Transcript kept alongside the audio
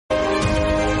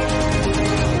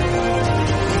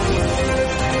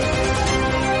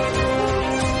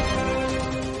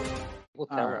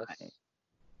tell All us. right.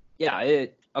 Yeah,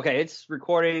 it's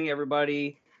recording,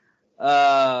 everybody.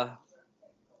 Welcome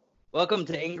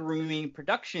to Anger Rooming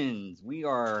Productions. We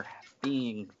are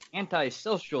being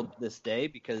antisocial this day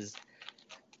because,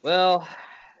 well,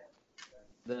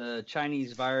 the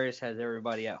Chinese virus has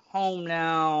everybody at home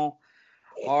now.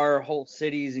 Our whole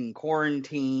city's in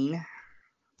quarantine.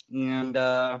 And,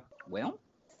 well,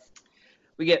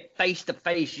 we get face to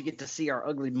face. You get to see our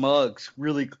ugly mugs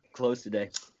really close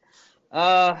today.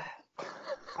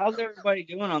 How's everybody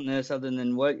doing on this other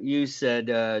than what you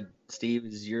said, Steve,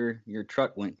 is your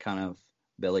truck went kind of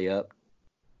belly up?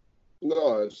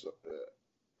 No,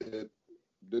 it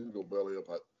didn't go belly up.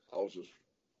 I was just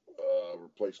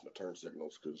replacing the turn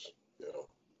signals because,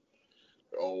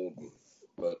 they're old,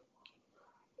 but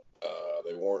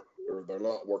they're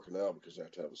not working now because they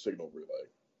have to have a signal relay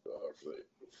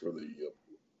for the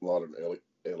modern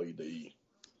LED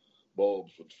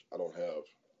bulbs, which I don't have.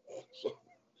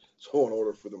 So in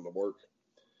order for them to work,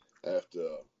 I have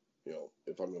to,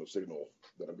 if I'm going to signal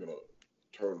that I'm going to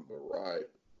turn to the right,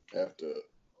 I have to,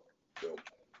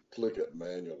 click it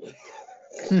manually.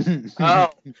 Oh,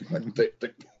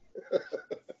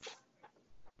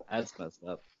 that's messed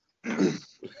up.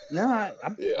 No,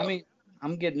 I mean,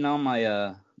 I'm getting on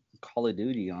my Call of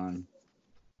Duty on.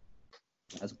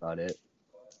 That's about it.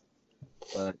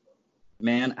 But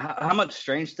man, how much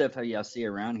strange stuff have y'all see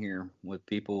around here with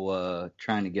people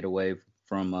trying to get away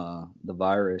from the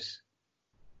virus?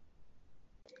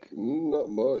 Not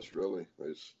much, really.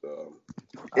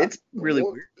 It's really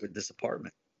weird with this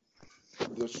apartment.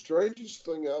 The strangest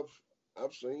thing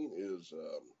I've seen is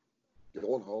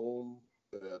going home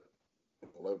at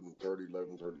 11:30,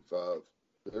 11:35.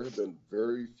 There have been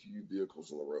very few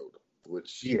vehicles on the road,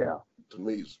 which to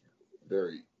me is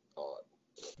very odd.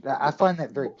 I find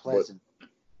that very pleasant.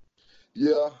 But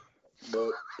this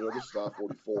is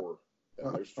I-44,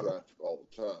 and there's traffic all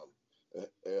the time.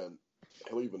 And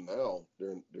hell, even now,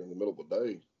 during the middle of the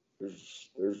day, there's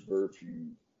very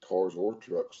few cars or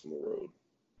trucks on the road.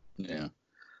 Yeah.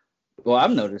 Well,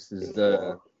 I've noticed is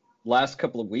the last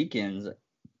couple of weekends,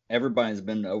 everybody's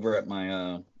been over at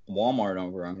my Walmart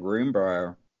over on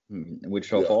Greenbrier,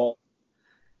 Wichita Falls,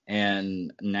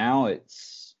 and now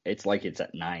it's like it's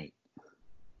at night.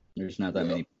 There's not that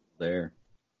many people there.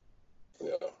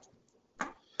 Yeah.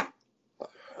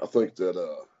 I think that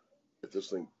if this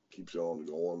thing keeps on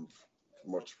going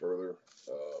much further,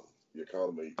 the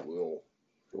economy will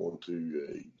go into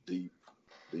a deep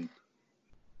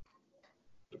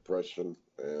depression,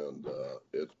 and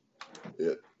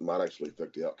it might actually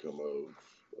affect the outcome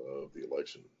of the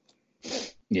election.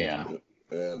 Yeah.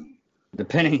 And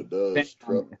depending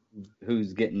Trump, on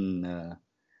who's getting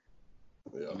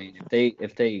I mean,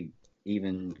 if they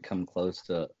even come close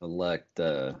to elect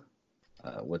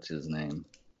what's his name?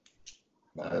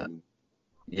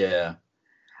 Yeah.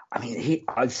 I mean,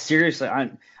 seriously,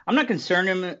 I'm not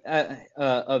concerned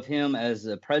of him as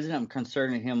a president. I'm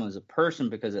concerned of him as a person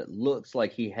because it looks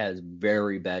like he has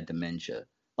very bad dementia,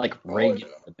 like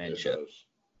regular dementia. It does.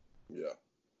 Yeah.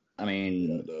 I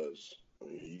mean, it does. I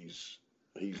mean,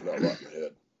 he's not right in the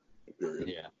head. Period.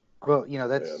 Yeah. Well,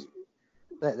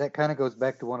 that kind of goes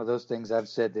back to one of those things I've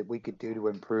said that we could do to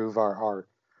improve our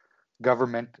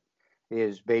government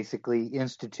is basically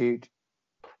institute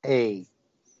an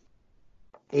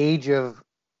age of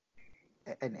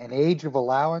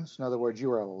allowance. In other words,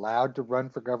 you are allowed to run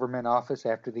for government office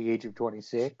after the age of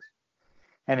 26,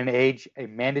 and a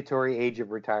mandatory age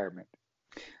of retirement.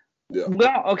 Yeah.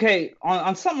 Well, okay,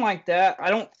 on something like that, I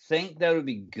don't think that would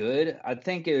be good. I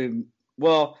think the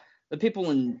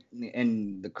people in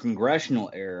the congressional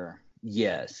era,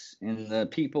 yes, and the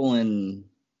people in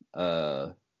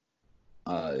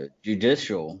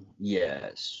judicial,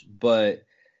 yes, but.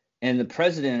 And the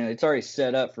president, it's already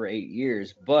set up for 8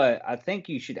 years, but I think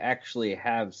you should actually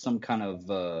have some kind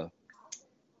of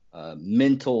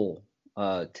mental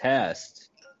test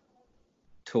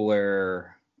to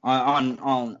where,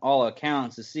 on all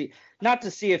accounts, not to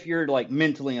see if you're like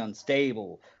mentally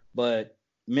unstable, but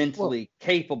mentally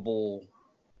capable.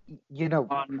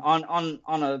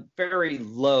 On a very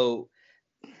low,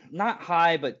 not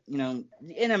high, but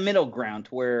in a middle ground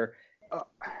to where.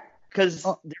 Because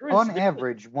on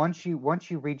average, once you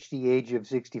reach the age of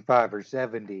 65 or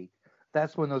 70,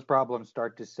 that's when those problems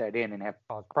start to set in and have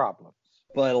cause problems.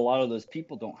 But a lot of those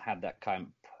people don't have that kind of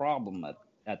problem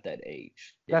at that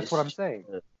age. That's what I'm saying.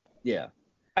 Yeah.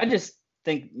 I just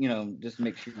think, just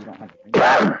make sure you don't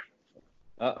have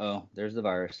Uh-oh, there's the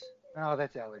virus. Oh,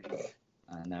 that's allergies.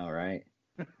 I know, right?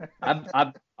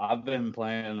 I've been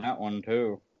playing that one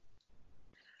too.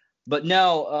 But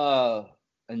no,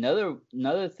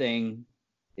 another thing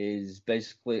is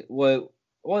basically what.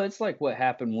 Well, it's like what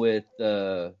happened with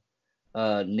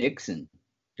Nixon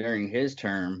during his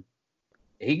term.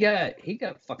 He got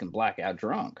fucking blackout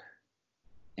drunk,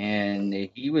 and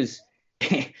he was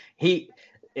he.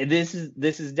 This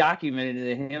is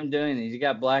documented him doing it. He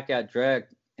got blackout drunk,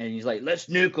 and he's like, "Let's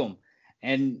nuke them,"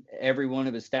 and every one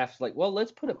of his staff's like, "Well,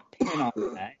 let's put a pin on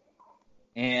that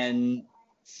and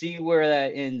see where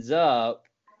that ends up,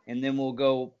 and then we'll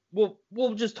go.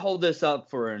 We'll just hold this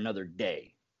up for another day."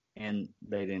 And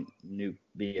they didn't nuke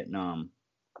Vietnam,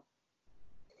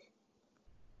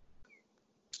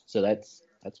 so that's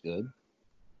good.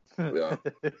 Yeah.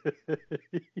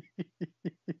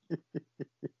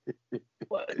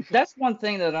 Well, that's one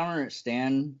thing that I don't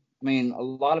understand. I mean, a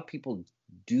lot of people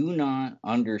do not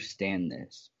understand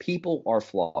this. People are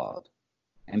flawed,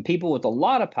 and people with a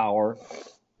lot of power,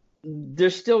 they're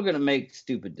still going to make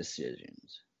stupid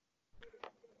decisions.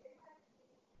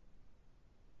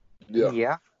 Yeah.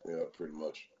 Yeah. Yeah, pretty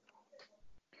much.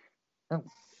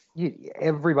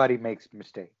 Everybody makes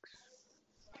mistakes.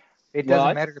 It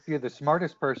doesn't matter if you're the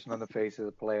smartest person on the face of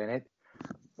the planet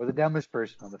or the dumbest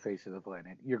person on the face of the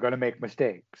planet. You're going to make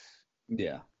mistakes.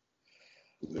 Yeah.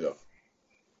 Yeah.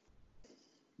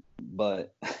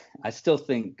 But I still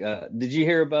think, did you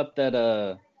hear about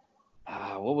that,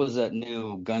 what was that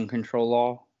new gun control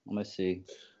law? Let me see.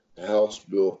 House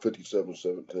Bill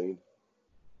 5717.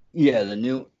 Yeah, the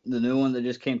new one that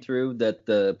just came through, that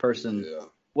the person, Yeah.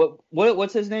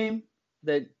 what's his name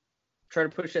that tried to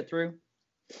push that through?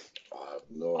 I have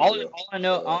no All idea. I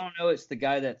know it's the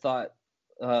guy that thought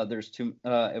there's too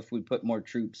if we put more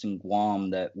troops in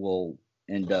Guam that will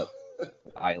end up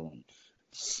island.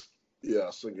 Yeah,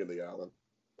 sinking the island.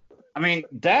 I mean,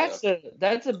 that's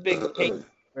a big case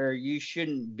where you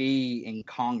shouldn't be in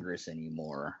Congress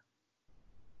anymore.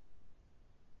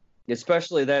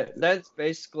 Especially that's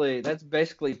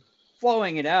basically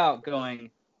flowing it out, going,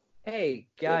 "Hey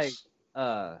guys,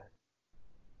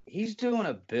 he's doing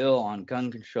a bill on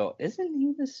gun control. Isn't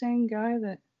he the same guy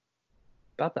that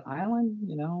about the island?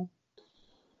 You know?"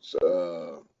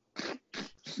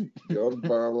 Gun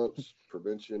Violence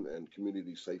Prevention and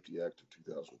Community Safety Act of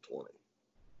 2020.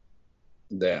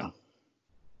 Yeah.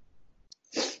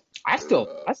 I still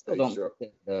don't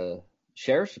think the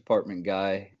sheriff's department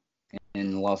guy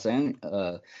in Los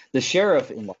Angeles, the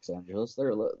sheriff in Los Angeles,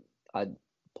 I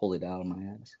pulled it out of my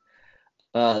ass.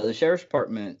 The sheriff's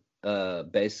department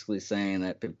basically saying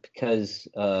that because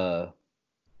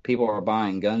people are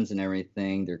buying guns and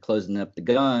everything, they're closing up the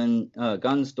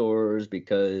gun stores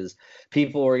because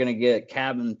people are going to get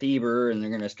cabin fever and they're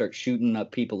going to start shooting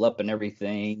up people up and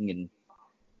everything. And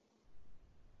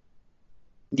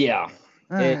yeah,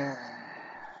 these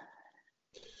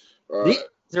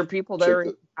are people that are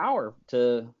in power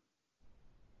to.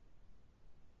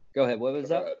 Go ahead. What was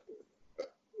that? Right.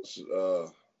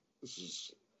 This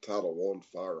is Title I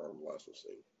firearm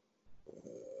licensing.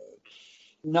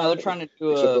 No, they're trying to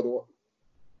do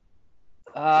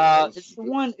it's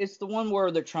the one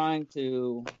where they're trying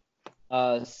to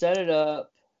set it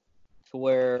up to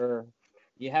where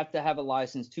you have to have a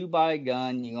license to buy a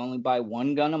gun. You only buy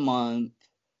one gun a month.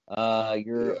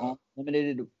 You're only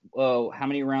limited to how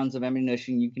many rounds of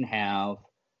ammunition you can have,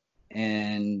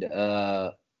 and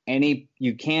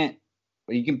you can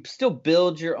still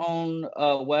build your own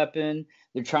weapon.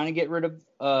 They're trying to get rid of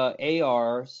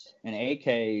ARs and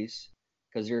AKs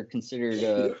because they're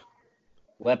considered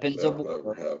weapons of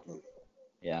war.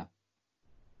 Yeah.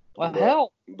 Well,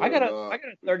 hell, I got a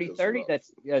 30-30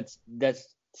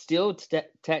 that's still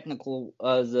technical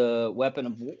as a weapon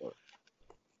of war.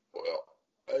 Well,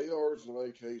 ARs and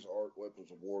AKs aren't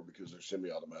weapons of war because they're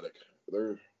semi-automatic.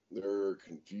 They're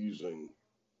confusing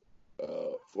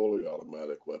fully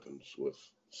automatic weapons with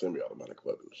semi-automatic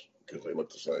weapons because they look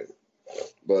the same.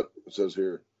 But it says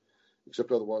here,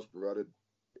 except otherwise provided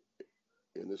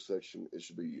in this section, it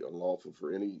should be unlawful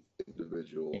for any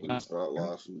individual who is not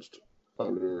licensed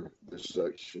under this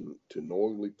section to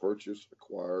knowingly purchase,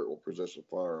 acquire, or possess a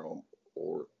firearm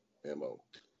or ammo.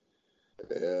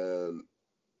 And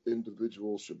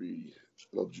individuals should be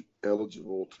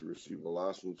eligible to receive a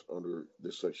license under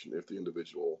this section if the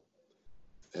individual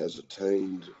has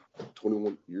attained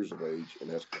 21 years of age and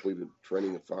has completed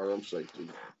training in firearm safety,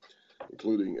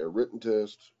 including a written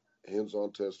test,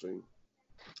 hands-on testing,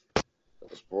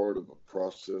 as part of a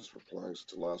process for applying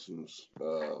such a license,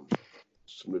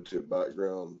 submitted to a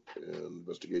background and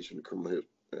investigation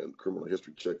and criminal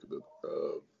history check of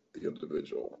the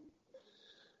individual,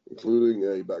 including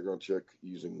a background check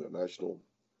using the National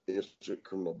Instant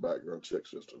Criminal Background Check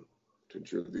System to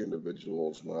ensure that the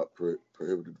individual is not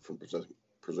prohibited from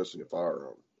possessing a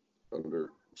firearm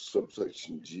under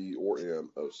subsection G or N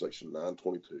of section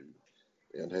 922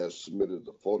 and has submitted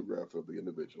a photograph of the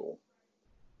individual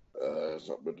has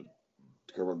not been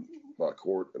determined by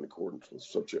court in accordance with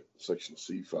subject section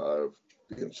C5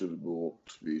 being suitable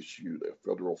to be issued a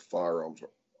federal firearms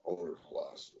owner's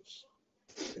license,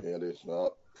 and it's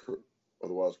not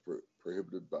otherwise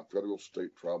prohibited by federal,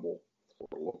 state, tribal,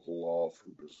 or local law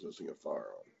from possessing a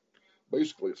firearm.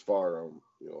 Basically, it's firearm,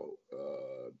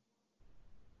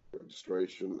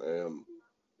 registration, and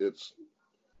it's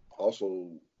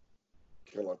also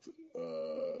kind of like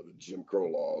the Jim Crow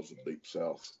laws of the Deep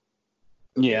South.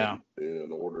 Yeah.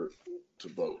 In order to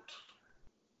vote.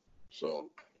 So,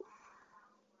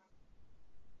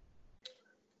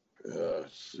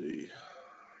 let's see.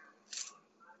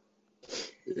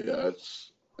 Yeah,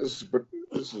 it's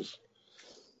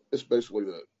basically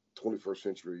the 21st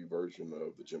century version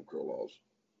of the Jim Crow laws,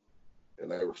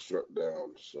 and they were struck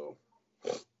down. So,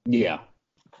 yeah,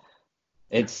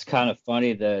 it's kind of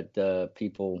funny that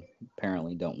people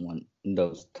apparently don't want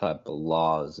those type of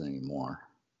laws anymore.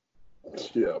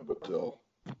 Yeah, but they don't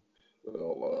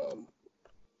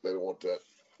want that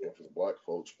for the black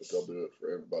folks, but they'll do it for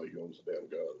everybody who owns a damn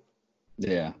gun.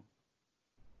 Yeah.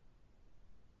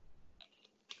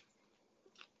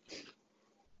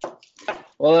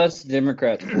 Well, that's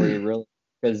Democrats for you, really,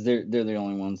 because they're the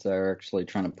only ones that are actually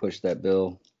trying to push that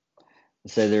bill.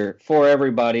 They say they're for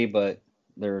everybody, but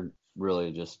they're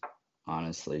really just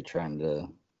honestly trying to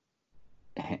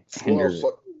hinder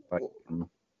from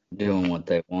doing what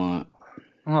they want.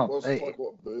 Well,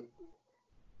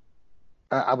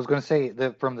 I was going to say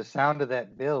that from the sound of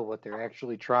that bill, what they're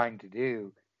actually trying to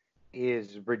do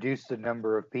is reduce the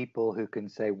number of people who can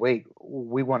say, wait,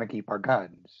 we want to keep our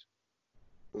guns.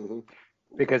 Mm-hmm.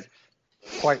 Because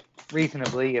quite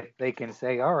reasonably, if they can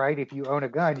say, all right, if you own a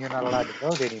gun, you're not allowed to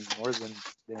vote anymore, then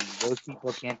those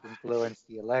people can't influence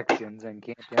the elections and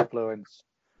can't influence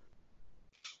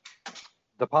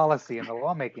the policy and the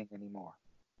lawmaking anymore.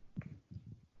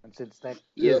 And since that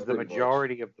is the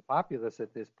majority of the populace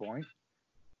at this point,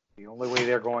 the only way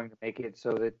they're going to make it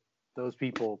so that those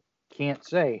people can't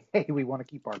say, hey, we want to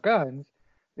keep our guns,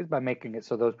 is by making it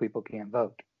so those people can't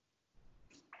vote.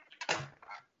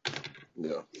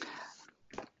 Yeah.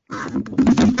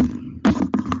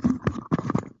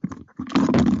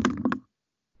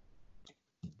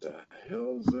 The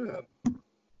hell is that?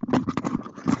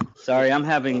 Sorry, I'm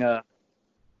having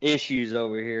issues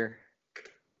over here.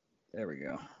 There we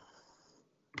go.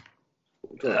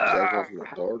 What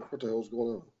the hell's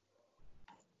going on?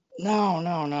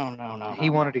 No. He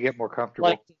wanted to get more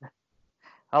comfortable.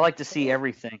 I like to see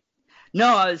everything.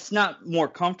 No, it's not more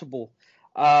comfortable.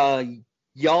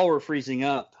 Y'all were freezing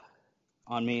up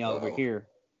on me over here.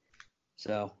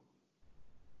 So,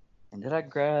 and did I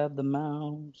grab the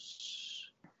mouse?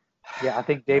 Yeah, I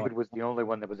think David was the only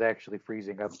one that was actually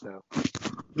freezing up, though.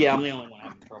 Yeah, I'm the only one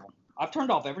having trouble. I've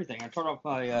turned off everything. I turned off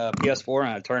my PS4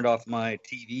 and I turned off my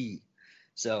TV,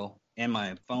 and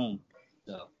my phone.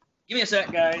 So, give me a sec,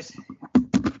 guys.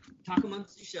 Talk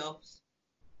amongst yourselves.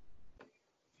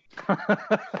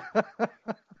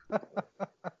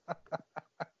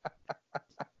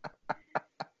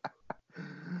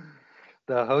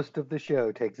 The host of the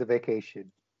show takes a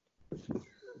vacation.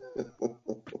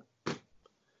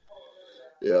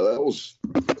 Yeah, that was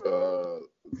the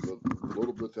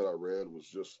little bit that I read was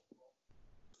just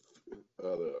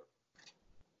the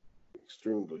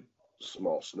extremely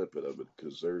small snippet of it,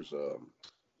 because there's it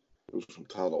was from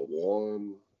Title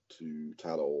 1 to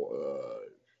Title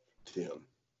 10.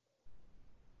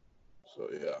 So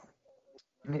yeah,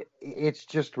 it's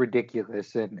just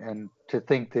ridiculous, and to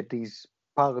think that these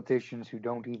politicians who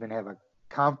don't even have a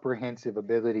comprehensive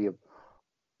ability of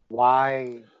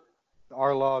why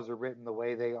our laws are written the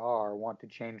way they are want to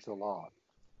change the law.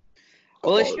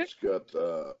 Well, it's got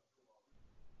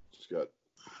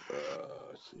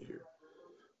let's see here,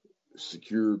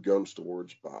 secure gun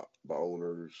storage by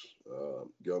owners,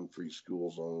 gun-free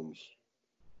school zones.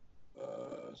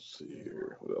 Let's see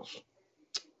here, what else?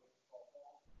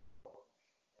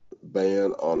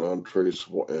 Ban on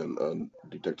untraceable and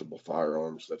undetectable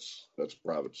firearms. That's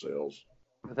private sales.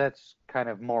 That's kind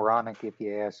of moronic, if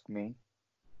you ask me.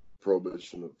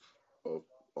 Prohibition of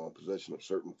possession of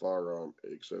certain firearm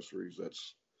accessories.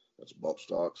 That's bump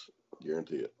stocks.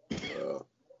 Guarantee it.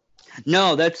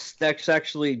 No, that's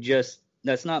actually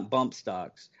that's not bump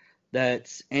stocks.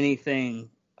 That's anything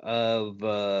of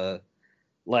the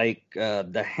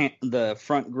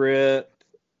front grip.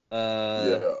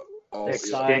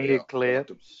 Extended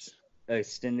clips.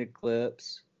 Extended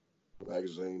clips.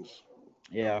 Magazines.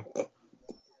 Yeah.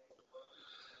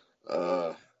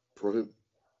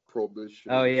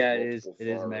 prohibition Oh of yeah, multiple it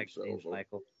is firearm magazines, sales,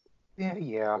 Michael.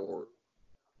 Yeah. or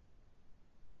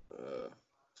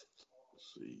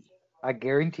let's see, I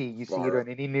guarantee you see it fire. on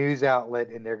any news outlet,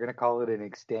 and they're going to call it an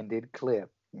extended clip.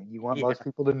 And you want Yeah. most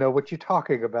people to know what you're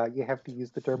talking about, you have to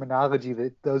use the terminology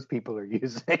that those people are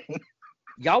using.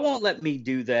 Y'all won't let me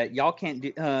do that. Y'all can't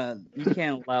do. You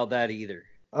can't allow that either.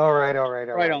 all right.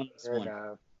 Right on this Fair one.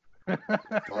 enough.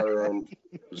 Firearms.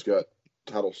 It's got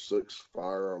Title VI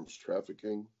firearms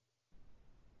trafficking.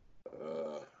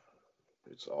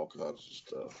 It's all kinds of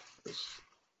stuff.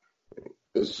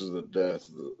 This is the death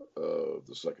of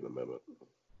the Second Amendment.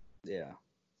 Yeah.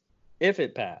 If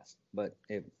it passed, but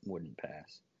it wouldn't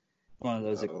pass. One of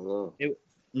those. I don't know.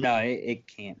 It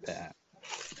can't pass.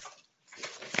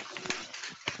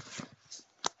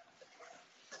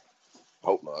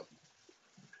 Hope not.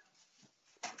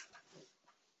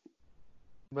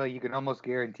 Well, you can almost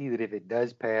guarantee that if it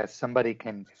does pass, somebody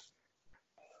can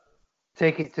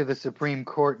take it to the Supreme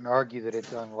Court and argue that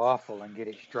it's unlawful and get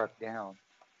it struck down.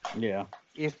 Yeah.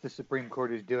 If the Supreme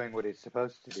Court is doing what it's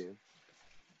supposed to do.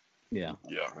 Yeah.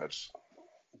 Yeah, that's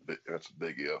a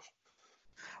big if.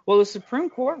 Well, the Supreme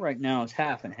Court right now is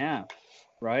half and half,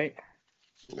 right?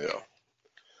 Yeah.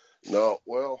 No,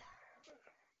 well,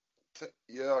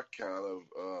 yeah, kind of.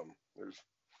 There's,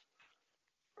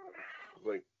 I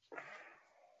think,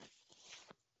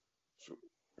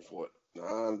 there's what,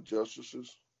 9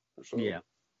 justices or so? Yeah.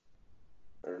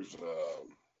 There's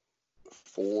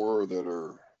 4 that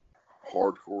are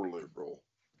hardcore liberal,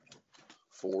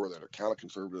 4 that are kind of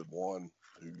conservative, 1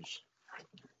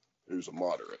 who's a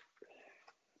moderate.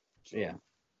 So, Yeah.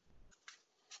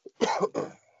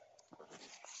 but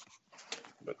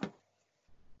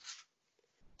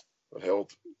hell,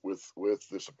 with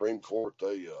the Supreme Court,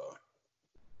 they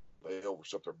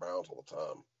overstep their bounds all the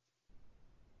time.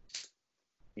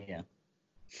 Yeah.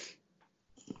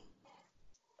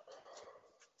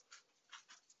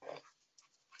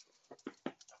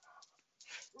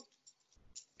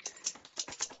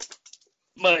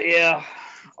 But yeah,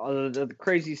 the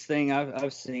craziest thing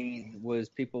I've seen was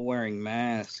people wearing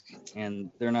masks,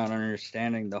 and they're not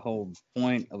understanding the whole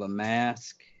point of a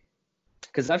mask.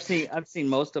 Because I've seen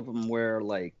most of them wear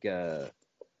like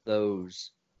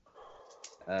those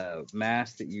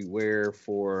masks that you wear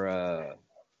for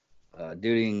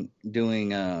doing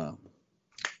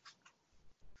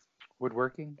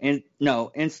Woodworking?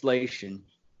 installation.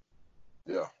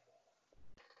 Yeah.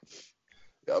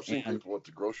 Yeah, I've seen people at the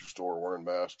grocery store wearing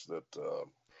masks that are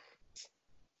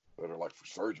like for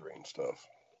surgery and stuff,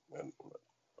 and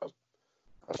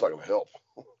that's not going to help.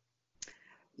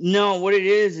 No, what it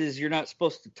is you're not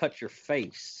supposed to touch your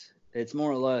face. It's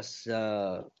more or less,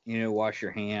 wash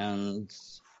your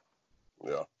hands.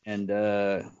 Yeah. And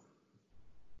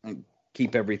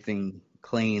keep everything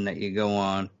clean that you go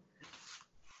on.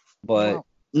 But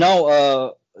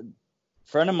a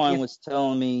friend of mine was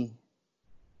telling me,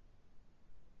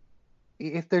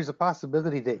 if there's a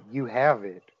possibility that you have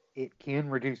it, it can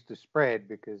reduce the spread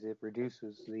because it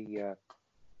reduces the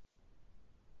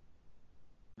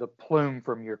plume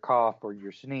from your cough or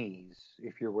your sneeze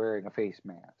if you're wearing a face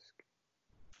mask.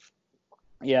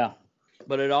 Yeah,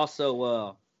 but it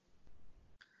also,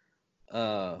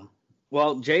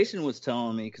 Jason was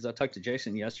telling me, because I talked to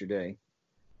Jason yesterday,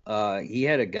 he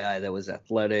had a guy that was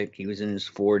athletic. He was in his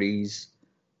 40s,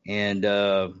 and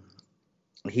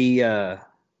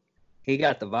he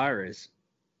got the virus,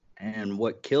 and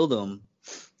what killed him,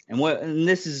 and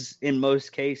this is in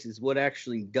most cases what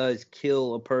actually does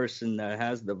kill a person that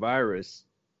has the virus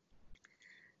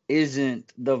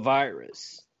isn't the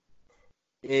virus.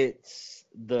 It's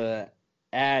the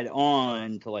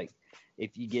add-on to, like,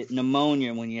 if you get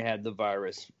pneumonia when you have the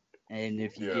virus, and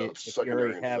if you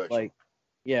already have infection.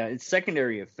 It's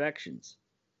secondary infections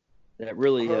that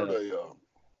really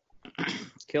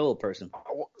kill a person.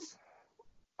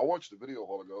 I watched a video a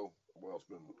while ago. Well, it's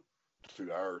been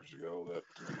 2 hours ago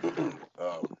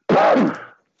that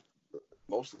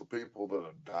most of the people that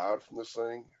have died from this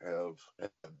thing have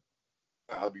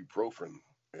ibuprofen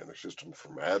in their system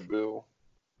from Advil.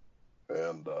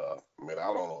 And I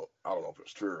don't know if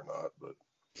it's true or not, but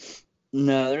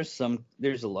no,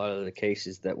 there's a lot of the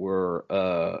cases that were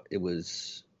it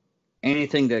was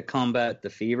anything to combat the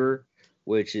fever,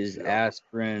 which is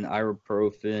aspirin,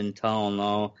 ibuprofen,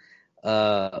 Tylenol.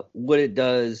 What it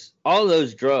does, all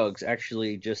those drugs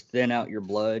actually just thin out your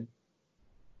blood.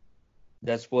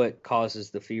 That's what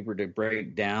causes the fever to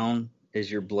break down, is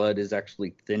your blood is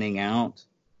actually thinning out.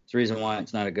 It's the reason why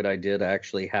it's not a good idea to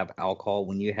actually have alcohol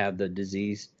when you have the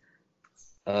disease,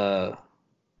 unless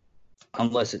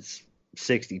it's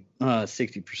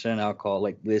 60% alcohol,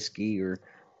 like whiskey or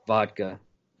vodka.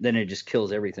 then it just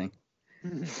kills everything.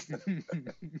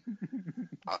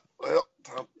 Well,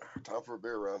 time for a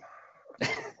beer run.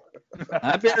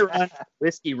 I better run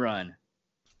whiskey run.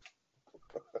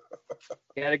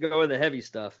 Got to go with the heavy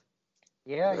stuff.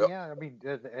 Yeah, Yep. yeah. I mean,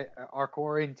 our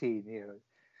quarantine,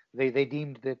 they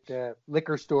deemed that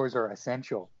liquor stores are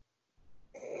essential.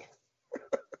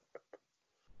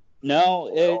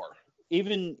 No, They are.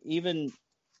 even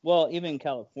in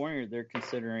California, they're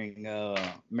considering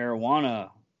marijuana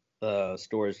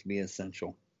stores to be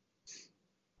essential.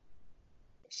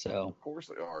 So Of course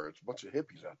they are. It's a bunch of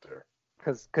hippies out there.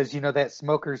 Because that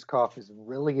smoker's cough is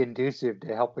really inducive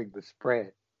to helping the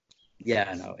spread. yeah,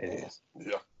 I know it is.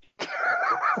 Yeah.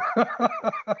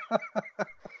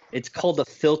 It's called a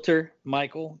filter,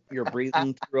 Michael. You're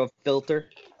breathing through a filter.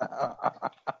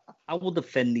 I will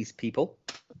defend these people.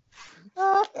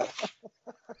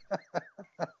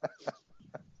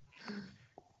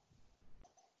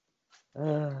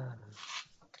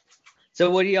 So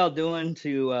what are y'all doing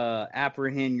to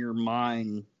apprehend your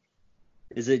mind?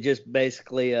 Is it just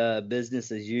basically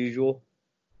business as usual?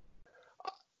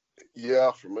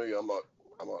 Yeah, for me, I'm not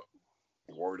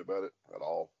worried about it at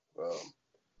all.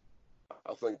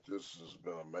 I think this has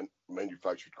been a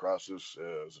manufactured crisis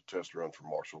as a test run for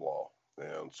martial law,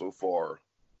 and so far,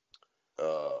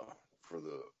 I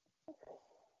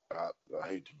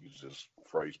hate to use this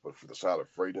phrase, but for the side of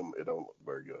freedom, it don't look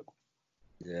very good.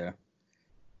 Yeah.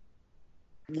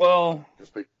 Well,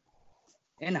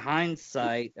 in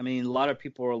hindsight, I mean, a lot of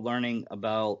people are learning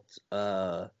about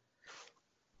the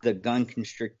gun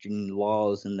constricting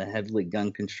laws in the heavily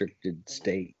gun constricted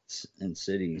states and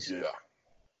cities. Yeah.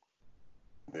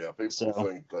 People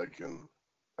think they can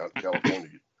out in California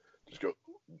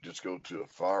just go to a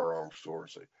firearms store and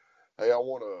say, "Hey, I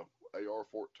want a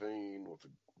AR-14 with a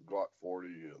Glock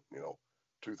 40,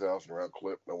 2,000 round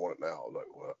clip, and I want it now." I'm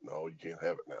like, well, no, you can't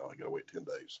have it now. You got to wait 10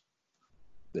 days.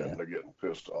 Yeah. And they're getting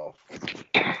pissed off.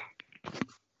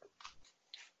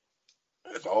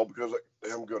 It's all because of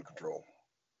damn gun control.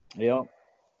 Yeah.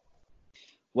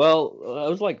 Well, it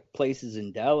was like places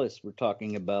in Dallas we're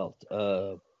talking about.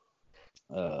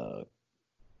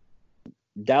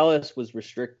 Dallas was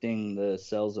restricting the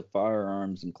sales of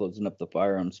firearms and closing up the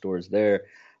firearm stores there,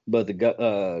 but the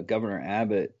Governor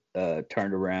Abbott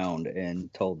turned around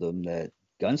and told them that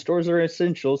gun stores are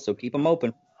essential, so keep them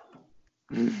open.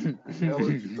 Well,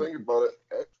 if you think about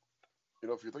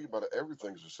it,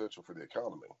 everything's essential for the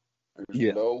economy.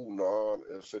 There's no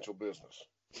non-essential business.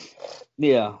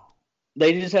 Yeah.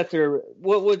 They just have to.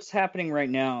 What's happening right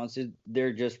now is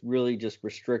they're just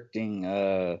restricting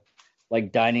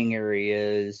like dining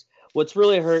areas. What's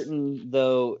really hurting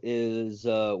though is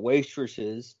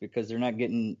waitresses, because they're not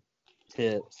getting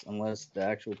tips unless the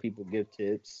actual people give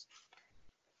tips.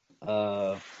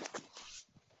 Mom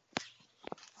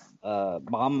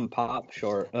and pop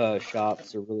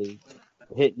shops are really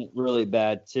hitting it really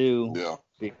bad too. Yeah.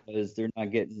 Because they're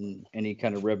not getting any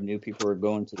kind of revenue. People are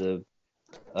going to the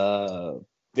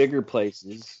bigger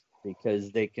places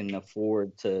because they can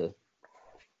afford to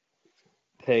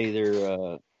pay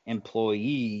their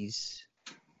employees,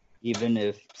 even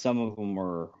if some of them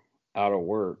are out of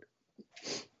work.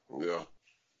 Yeah.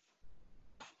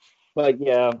 But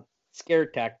yeah, scare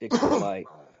tactics are light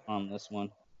on this one.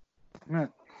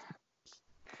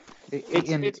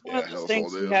 It's one of those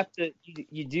things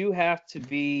you do have to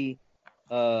be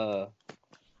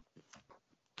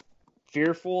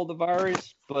fearful of the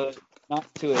virus, but not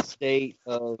to a state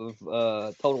of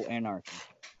total anarchy.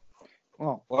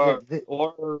 Well,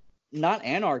 or not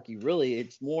anarchy, really.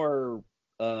 It's more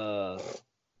what's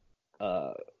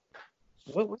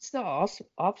the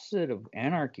opposite of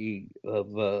anarchy?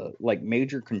 Of like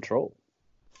major control.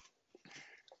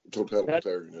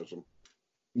 Totalitarianism.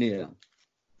 Yeah.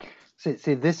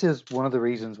 See, this is one of the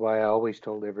reasons why I always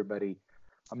told everybody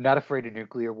I'm not afraid of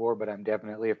nuclear war, but I'm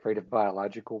definitely afraid of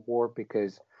biological war,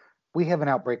 because we have an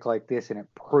outbreak like this and it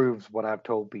proves what I've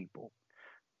told people.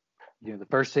 The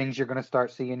first things you're going to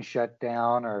start seeing shut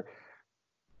down, or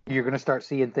you're going to start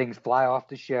seeing things fly off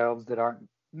the shelves that aren't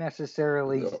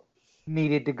necessarily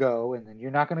needed to go, and then you're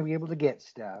not going to be able to get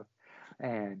stuff.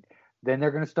 And then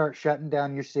they're going to start shutting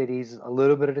down your cities a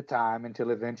little bit at a time until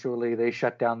eventually they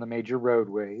shut down the major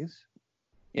roadways.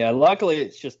 Yeah, luckily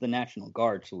it's just the National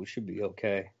Guard, so we should be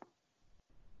okay.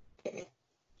 Yeah.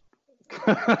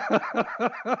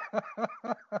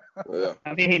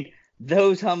 I mean,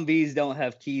 those Humvees don't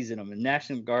have keys in them, and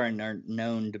National Guard aren't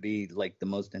known to be like the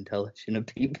most intelligent of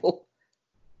people.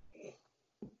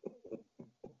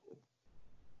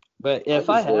 But if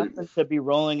I happen to be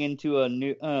rolling into a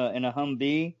new in a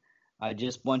Humvee, I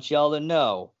just want y'all to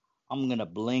know I'm gonna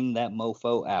bling that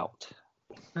mofo out.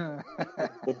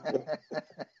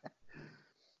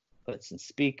 Put some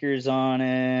speakers on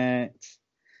it.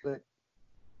 But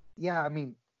yeah, I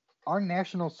mean, our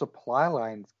national supply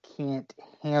lines can't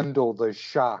handle the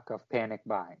shock of panic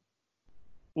buying.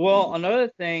 Well, another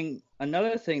thing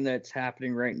that's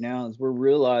happening right now is we're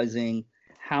realizing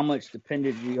how much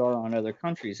dependent we are on other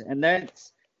countries, and that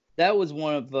was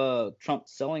one of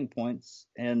Trump's selling points,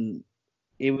 and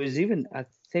it was even, I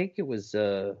think it was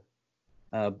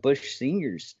Bush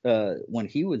Senior's when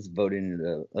he was voting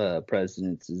into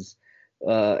presidents, is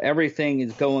everything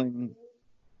is going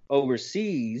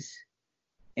overseas,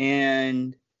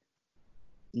 and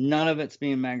none of it's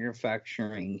being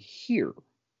manufacturing here.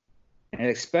 And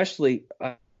especially,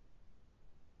 I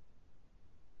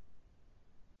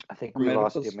think we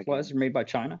lost him supplies again. are made by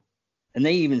China, and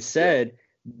they even said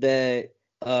that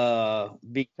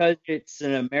because it's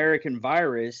an American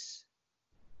virus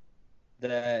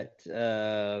that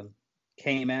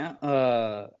came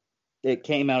out, it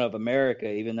came out of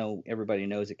America, even though everybody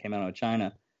knows it came out of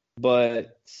China.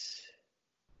 But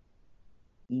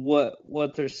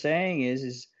what they're saying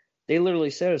is they literally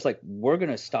said it's like, we're going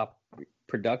to stop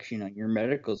production on your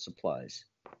medical supplies.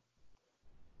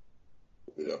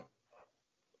 Yeah.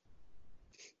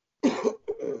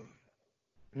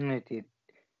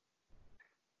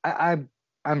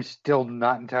 I'm still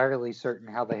not entirely certain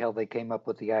how the hell they came up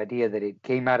with the idea that it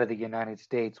came out of the United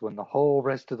States when the whole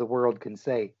rest of the world can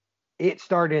say it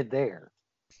started there.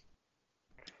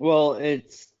 Well,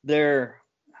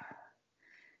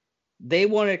 they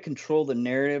want to control the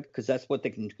narrative because that's what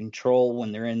they can control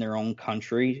when they're in their own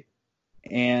country.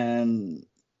 And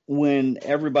when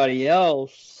everybody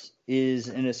else is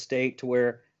in a state to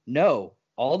where, no,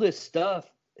 all this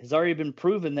stuff has already been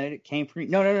proven that it came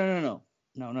from. No.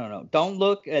 Don't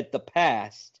look at the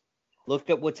past.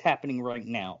 Look at what's happening right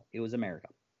now. It was America.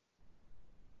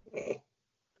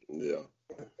 Yeah.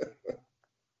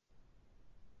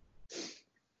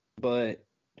 But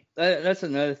that's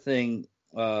another thing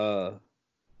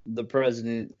the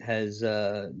president has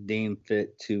deemed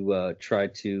fit to try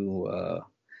to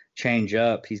change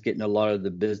up. He's getting a lot of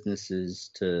the businesses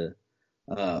to,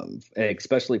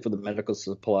 especially for the medical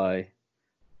supply,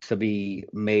 to be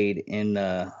made in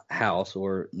the house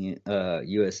or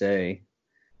USA.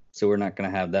 So we're not going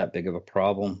to have that big of a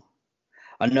problem.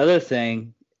 Another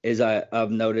thing is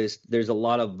I've noticed there's a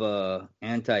lot of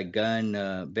anti-gun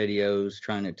videos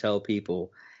trying to tell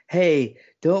people, hey,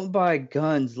 don't buy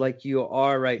guns like you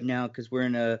are right now because we're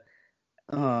in a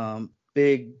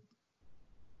big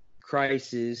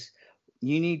crisis.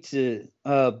 You need to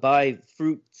buy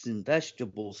fruits and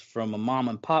vegetables from a mom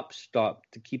and pop shop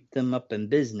to keep them up in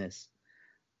business.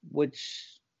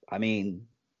 Which, I mean,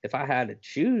 if I had to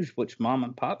choose which mom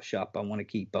and pop shop I want to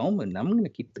keep open, I'm going to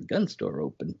keep the gun store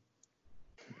open.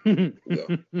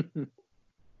 Yeah.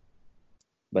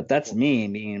 But that's me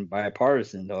being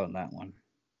bipartisan on that one.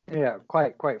 Yeah,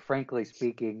 quite frankly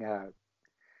speaking,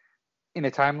 in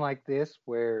a time like this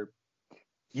where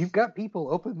you've got people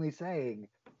openly saying,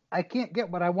 I can't get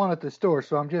what I want at the store,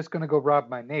 so I'm just going to go rob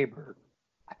my neighbor,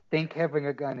 I think having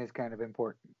a gun is kind of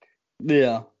important.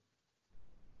 Yeah.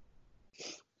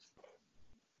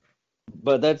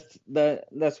 But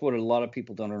that's what a lot of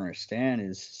people don't understand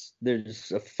is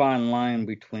there's a fine line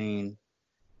between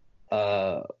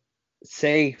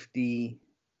safety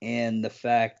and the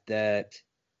fact that,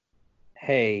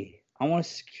 hey, I want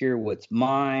to secure what's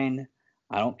mine.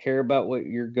 I don't care about what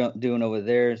you're doing over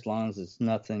there as long as it's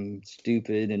nothing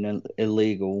stupid and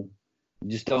illegal.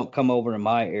 Just don't come over to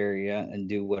my area and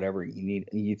do whatever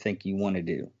you think you want to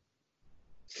do.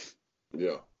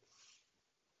 Yeah.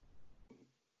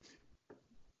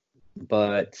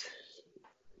 But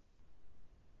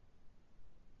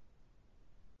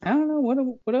I don't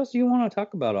know, what else do you want to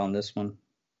talk about on this one?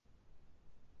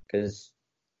 Because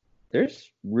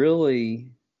there's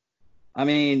really, I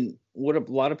mean, what a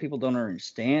lot of people don't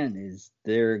understand is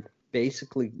they're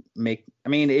basically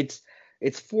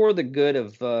it's for the good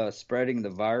of spreading the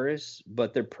virus,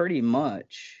 but they're pretty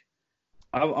much,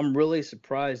 I'm really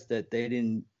surprised that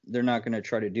they're not going to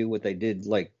try to do what they did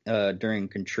like during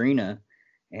Katrina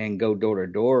and go door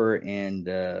to door and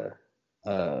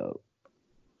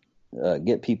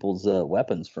get people's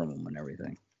weapons from them and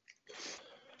everything.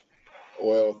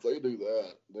 Well, if they do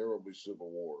that, there will be civil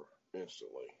war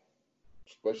instantly,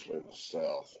 especially in the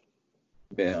South.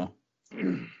 Yeah.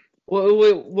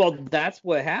 Well, that's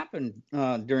what happened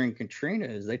during Katrina.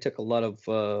 Is they took a lot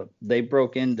of they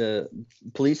broke into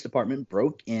police department,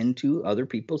 broke into other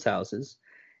people's houses,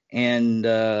 and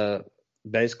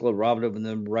basically robbed them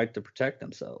the right to protect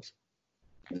themselves.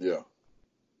 Yeah.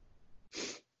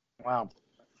 Wow.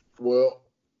 Well,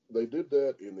 they did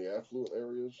that in the affluent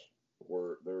areas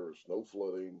where there's no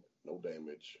flooding, no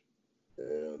damage,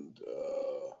 and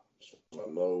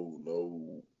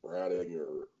no rioting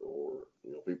or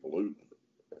people looting.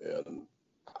 And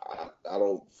I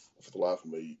don't, for the life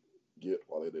of me, get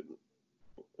why they didn't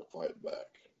fight back.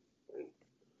 I mean,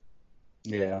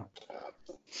 Yeah.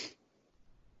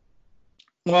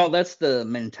 Well, that's the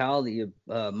mentality of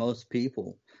most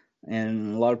people,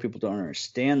 and a lot of people don't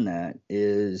understand that.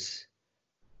 Is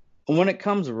when it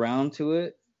comes around to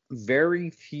it,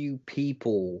 very few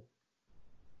people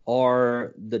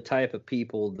are the type of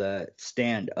people that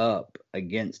stand up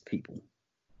against people.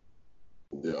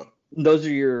 Yeah. Those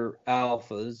are your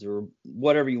alphas, or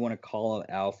whatever you want to call it,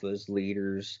 alphas,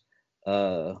 leaders.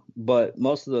 But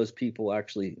most of those people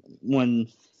actually, when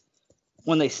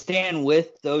they stand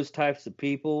with those types of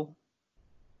people,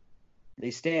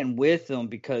 they stand with them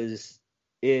because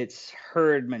it's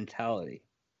herd mentality,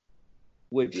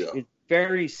 which is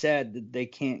very sad that they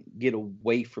can't get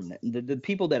away from that. The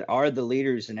people that are the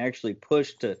leaders and actually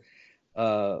push to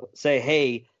say,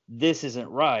 hey, this isn't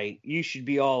right, you should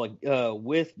be all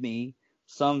with me.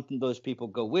 Some of those people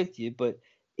go with you, but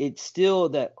it's still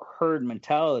that herd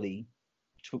mentality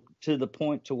to the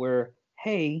point to where,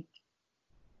 hey,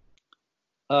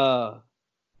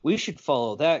 we should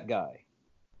follow that guy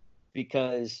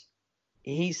because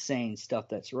he's saying stuff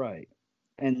that's right.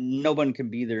 And no one can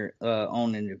be their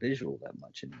own individual that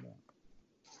much anymore.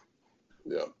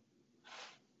 Yeah.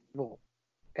 Well,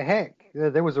 heck,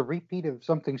 there was a repeat of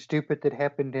something stupid that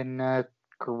happened in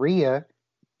Korea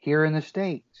here in the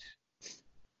States.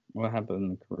 What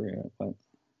happened in Korea? What?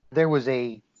 There was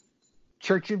a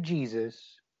Church of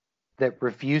Jesus that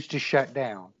refused to shut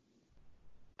down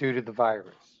due to the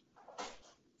virus.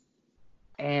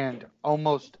 And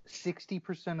almost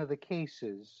 60% of the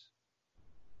cases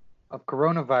of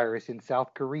coronavirus in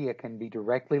South Korea can be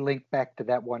directly linked back to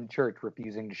that one church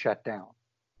refusing to shut down.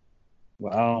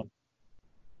 Wow.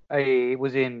 It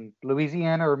was in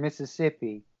Louisiana or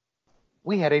Mississippi.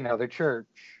 We had another church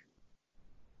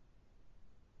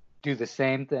do the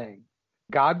same thing.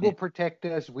 God will protect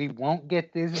us. We won't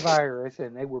get this virus.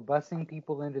 And they were busing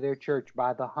people into their church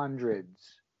by the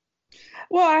hundreds.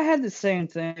 Well, I had the same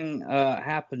thing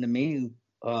happen to me.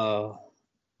 One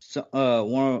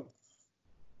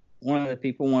of the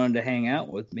people wanted to hang out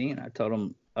with me, and I told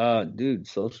him, dude,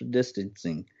 social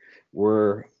distancing.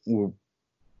 We're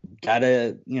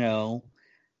gotta,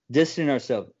 distance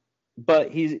ourselves.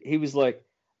 But he was like,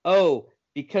 oh,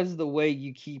 because of the way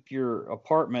you keep your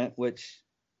apartment, which,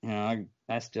 I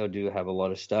still do have a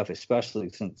lot of stuff, especially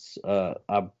since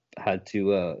I've had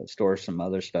to store some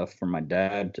other stuff for my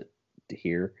dad to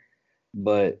hear.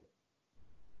 But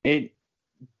it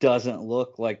doesn't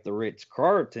look like the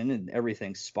Ritz-Carlton and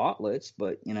everything's spotless,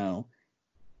 but,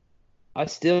 I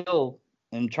still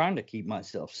am trying to keep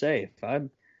myself safe.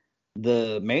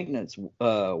 The maintenance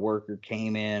worker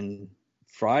came in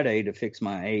Friday to fix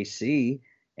my AC,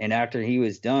 and after he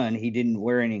was done, he didn't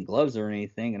wear any gloves or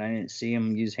anything, and I didn't see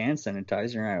him use hand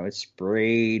sanitizer, and I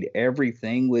sprayed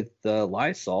everything with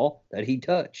Lysol that he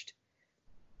touched.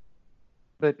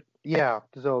 But yeah,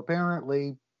 so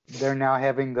apparently they're now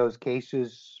having those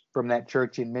cases from that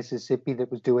church in Mississippi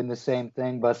that was doing the same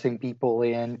thing, busing people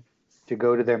in to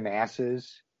go to their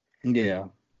masses. Yeah.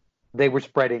 They were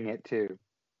spreading it too.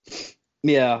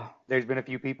 Yeah. There's been a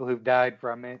few people who've died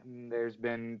from it, and there's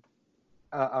been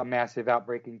a massive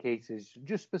outbreak in cases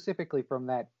just specifically from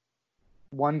that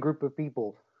one group of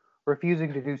people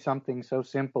refusing to do something so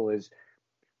simple as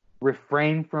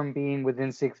refrain from being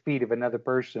within 6 feet of another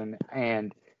person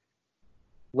and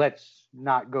let's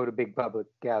not go to big public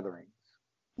gatherings.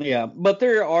 Yeah, but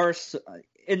there are,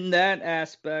 in that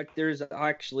aspect, there's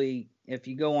actually, if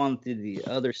you go on to the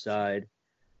other side,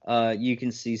 you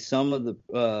can see some of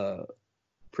the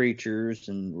preachers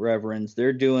and reverends,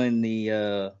 they're doing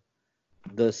the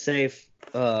safe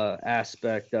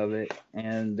aspect of it,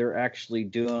 and they're actually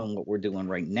doing what we're doing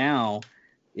right now,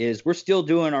 is we're still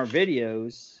doing our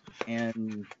videos,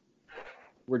 and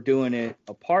we're doing it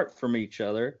apart from each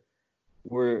other.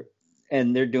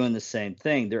 And they're doing the same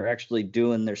thing. They're actually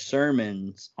doing their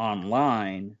sermons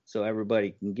online so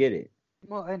everybody can get it.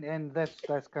 Well, and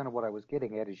that's kind of what I was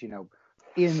getting at is,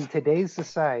 in today's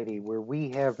society where we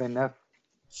have enough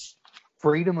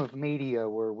freedom of media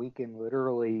where we can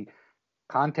literally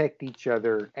contact each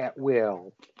other at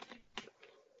will,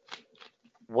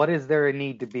 what is there a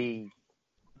need to be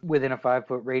within a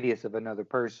 5-foot radius of another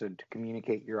person to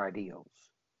communicate your ideals?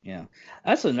 Yeah.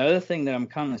 That's another thing that I'm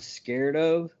kind of scared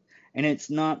of. And it's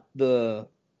not the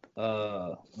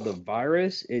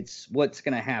virus, it's what's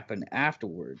going to happen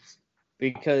afterwards.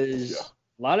 Because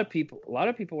A lot of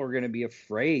people are going to be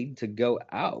afraid to go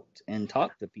out and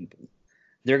talk to people.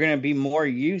 They're going to be more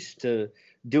used to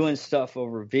doing stuff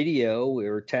over video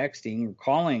or texting or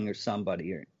calling or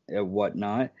somebody or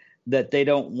whatnot, that they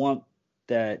don't want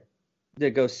that to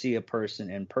go see a person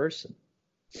in person.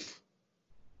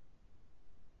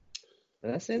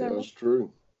 Did I say that? That's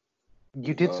true.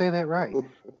 You did say that right.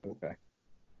 Okay.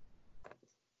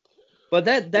 But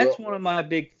that's one of my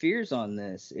big fears on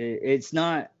this. It's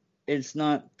not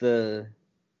the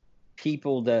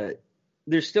people that.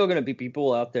 There's still going to be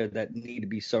people out there that need to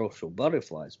be social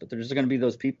butterflies, but there's going to be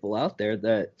those people out there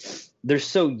that they're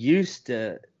so used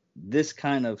to this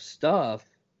kind of stuff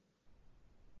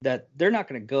that they're not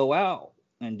going to go out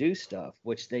and do stuff,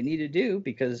 which they need to do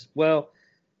because, well,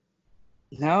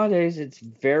 nowadays it's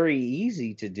very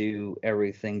easy to do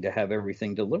everything, to have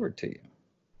everything delivered to you.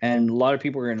 And a lot of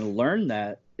people are going to learn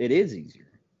that it is easier.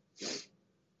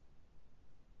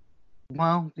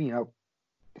 Well,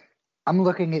 I'm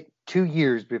looking at 2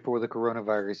 years before the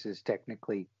coronavirus is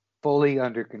technically fully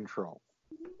under control.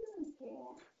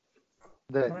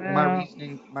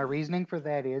 My reasoning for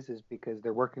that is because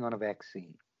they're working on a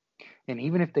vaccine. And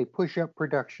even if they push up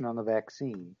production on the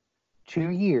vaccine, 2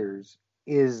 years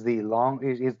is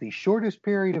the shortest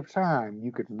period of time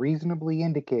you could reasonably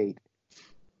indicate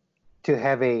to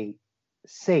have a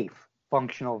safe,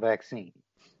 functional vaccine.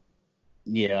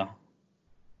 Yeah.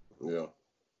 Yeah.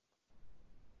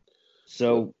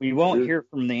 So we won't hear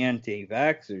from the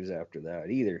anti-vaxxers after that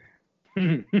either.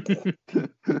 There's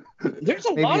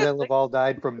a Maybe lot they'll have all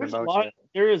died from pneumonia.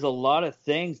 There is a lot of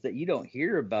things that you don't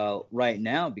hear about right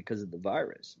now because of the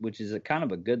virus, which is a kind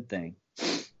of a good thing.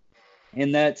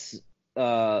 And that's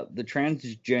the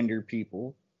transgender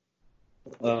people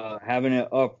having an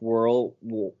up-world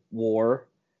war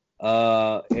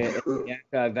and the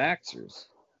anti-vaxxers.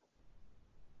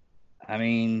 I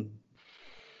mean,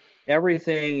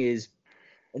 everything is...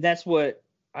 And that's what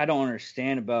I don't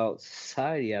understand about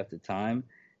society half the time,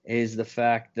 is the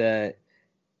fact that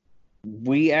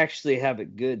we actually have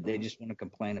it good. They just want to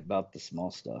complain about the small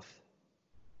stuff.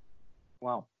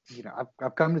 Well,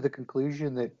 I've come to the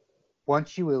conclusion that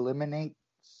once you eliminate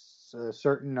a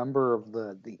certain number of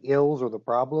the ills or the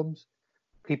problems,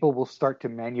 people will start to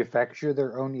manufacture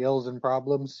their own ills and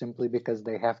problems simply because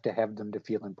they have to have them to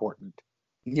feel important.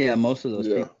 Yeah, most of those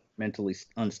people are mentally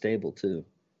unstable too.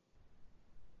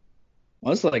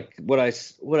 Well, it's like what I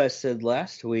said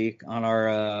last week on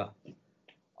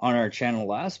our channel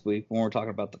last week when we were talking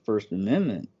about the First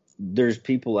Amendment. There's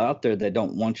people out there that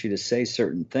don't want you to say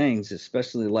certain things,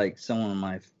 especially like some of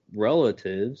my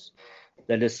relatives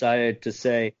that decided to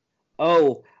say,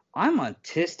 "Oh, I'm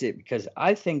autistic because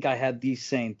I think I have these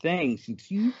same things.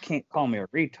 You can't call me a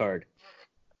retard."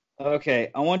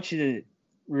 Okay, I want you to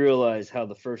realize how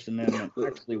the First Amendment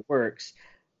actually works.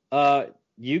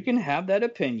 You can have that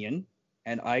opinion,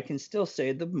 and I can still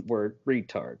say the word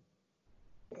retard.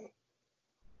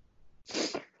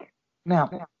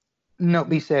 Now, no,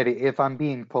 be said, if I'm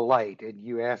being polite and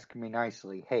you ask me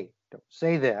nicely, hey, don't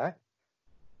say that,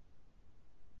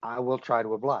 I will try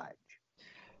to oblige.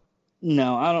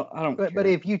 No, I don't care. But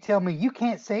if you tell me you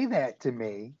can't say that to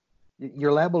me,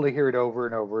 you're liable to hear it over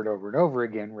and over and over and over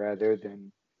again rather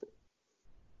than...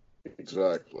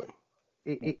 Exactly.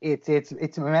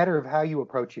 It's a matter of how you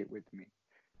approach it with me.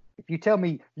 If you tell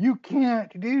me you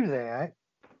can't do that,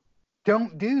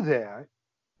 don't do that,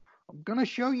 I'm going to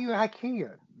show you I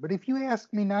can. But if you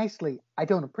ask me nicely, I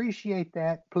don't appreciate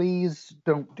that, please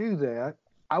don't do that,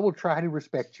 I will try to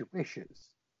respect your wishes.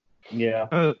 Yeah.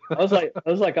 I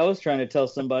was trying to tell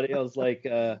somebody, I was like,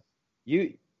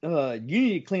 you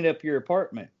need to clean up your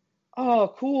apartment.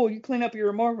 Oh, cool, you clean up your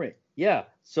apartment. Yeah,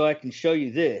 so I can show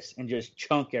you this and just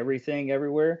chunk everything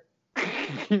everywhere.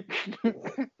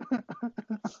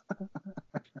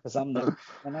 Because I'm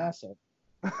an asshole.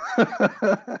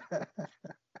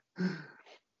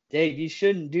 Dave, you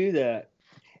shouldn't do that.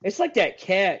 It's like that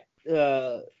cat.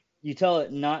 You tell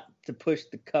it not to push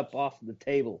the cup off the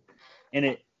table, and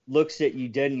it looks at you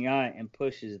dead in the eye and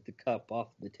pushes the cup off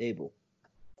the table.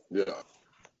 Yeah.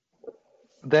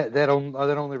 That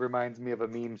only reminds me of a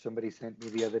meme somebody sent me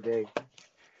the other day.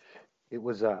 It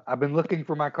was, I've been looking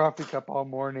for my coffee cup all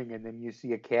morning, and then you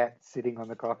see a cat sitting on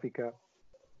the coffee cup.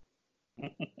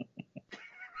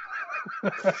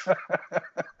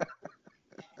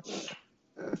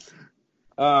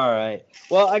 All right.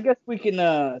 Well, I guess we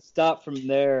can stop from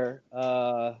there.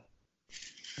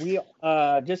 We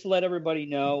just to let everybody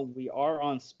know, we are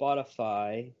on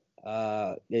Spotify.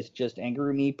 It's just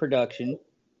Angry Me Production,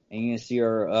 and you can see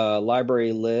our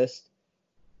library list.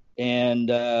 And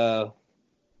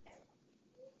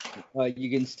you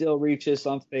can still reach us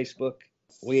on Facebook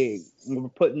we're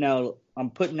putting out. I'm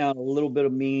putting out a little bit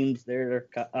of memes there.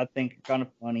 I think are kind of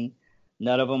funny.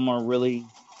 None of them are really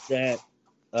that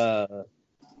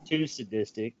too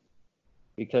sadistic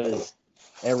because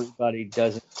everybody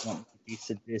doesn't want to be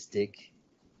sadistic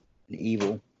and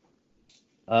evil.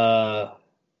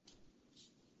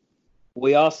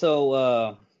 We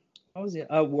also what was it?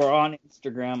 We're on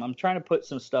Instagram. I'm trying to put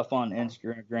some stuff on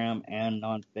Instagram and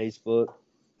on Facebook,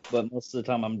 but most of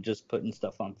the time I'm just putting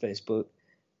stuff on Facebook.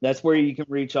 That's where you can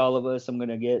reach all of us. I'm going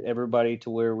to get everybody to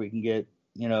where we can get,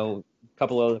 a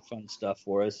couple other fun stuff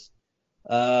for us.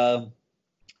 I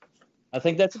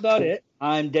think that's about it.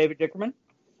 I'm David Dickerman.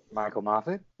 Michael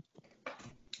Moffat.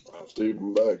 I'm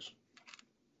Stephen Baggs.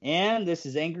 And this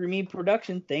is Angry Me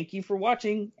Production. Thank you for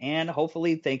watching, and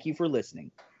hopefully thank you for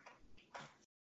listening.